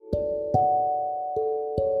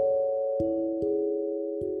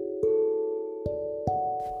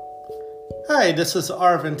Hi, this is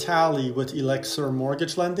Arvin Talley with Elixir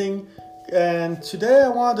Mortgage Lending, and today I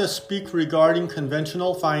want to speak regarding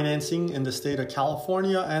conventional financing in the state of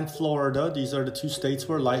California and Florida. These are the two states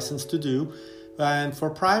we're licensed to do. And for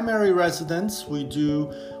primary residents, we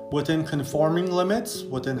do within conforming limits,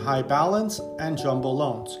 within high balance, and jumbo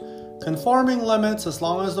loans. Conforming limits, as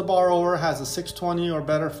long as the borrower has a 620 or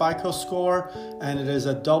better FICO score and it is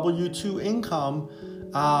a W-2 income,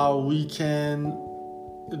 we can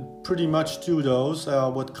pretty much do those.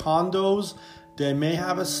 With condos, they may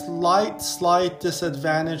have a slight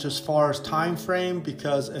disadvantage as far as time frame,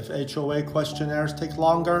 because if HOA questionnaires take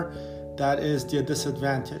longer, that is the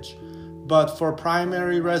disadvantage. But for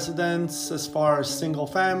primary residents, as far as single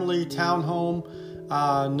family, townhome,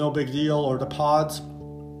 no big deal, or the pods,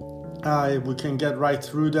 we can get right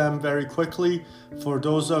through them very quickly. For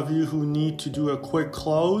those of you who need to do a quick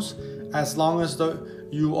close, as long as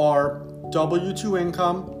you are W-2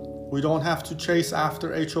 income, we don't have to chase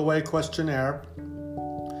after HOA questionnaire,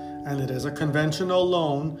 and it is a conventional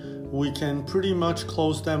loan, we can pretty much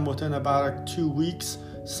close them within about 2 weeks,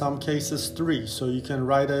 some cases 3. So you can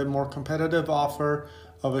write a more competitive offer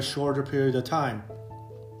of a shorter period of time.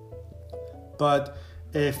 But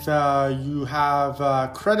if you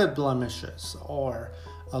have credit blemishes or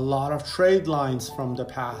a lot of trade lines from the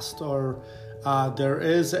past, or there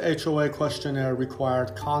is a HOA questionnaire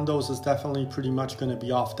required, condos is definitely pretty much going to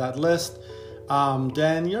be off that list.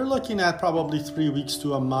 Then you're looking at probably 3 weeks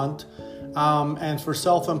to a month. And for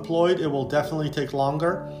self-employed, it will definitely take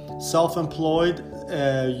longer. Self-employed,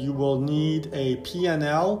 you will need a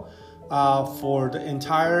P&L for the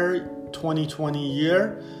entire 2020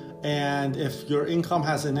 year. And if your income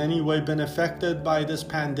has in any way been affected by this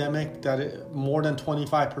pandemic, more than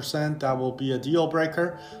 25%, that will be a deal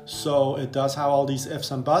breaker. So it does have all these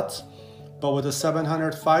ifs and buts. But with a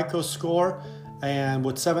 700 FICO score, and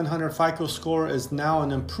with 700 FICO score is now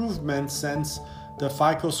an improvement, since the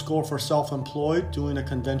FICO score for self-employed doing a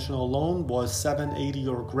conventional loan was 780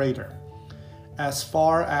 or greater. As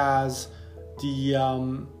far as the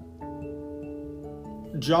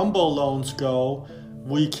jumbo loans go,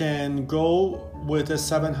 we can go with a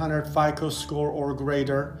 700 FICO score or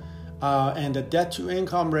greater, and the debt to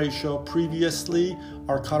income ratio. Previously,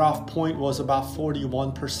 our cutoff point was about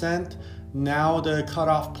 41%. Now the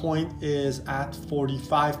cutoff point is at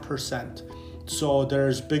 45%. So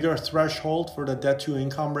there's bigger threshold for the debt to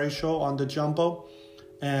income ratio on the jumbo.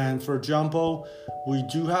 And for jumbo, we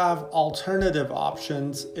do have alternative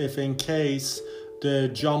options if in case the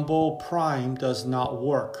jumbo prime does not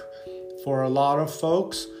work. For a lot of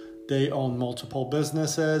folks, they own multiple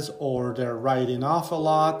businesses, or they're writing off a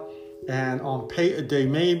lot, and they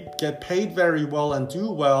may get paid very well and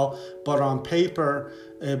do well, but on paper,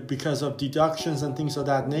 because of deductions and things of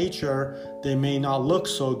that nature, they may not look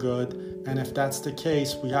so good. And if that's the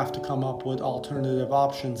case, we have to come up with alternative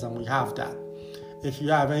options, and we have that. If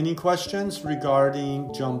you have any questions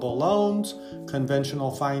regarding jumbo loans,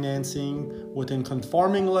 conventional financing within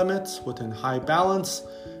conforming limits, within high balance,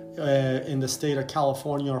 in the state of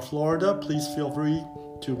California or Florida, please feel free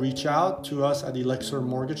to reach out to us at Elixir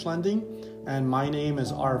Mortgage Lending. And my name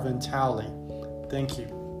is Arvin Talley. Thank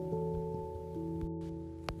you.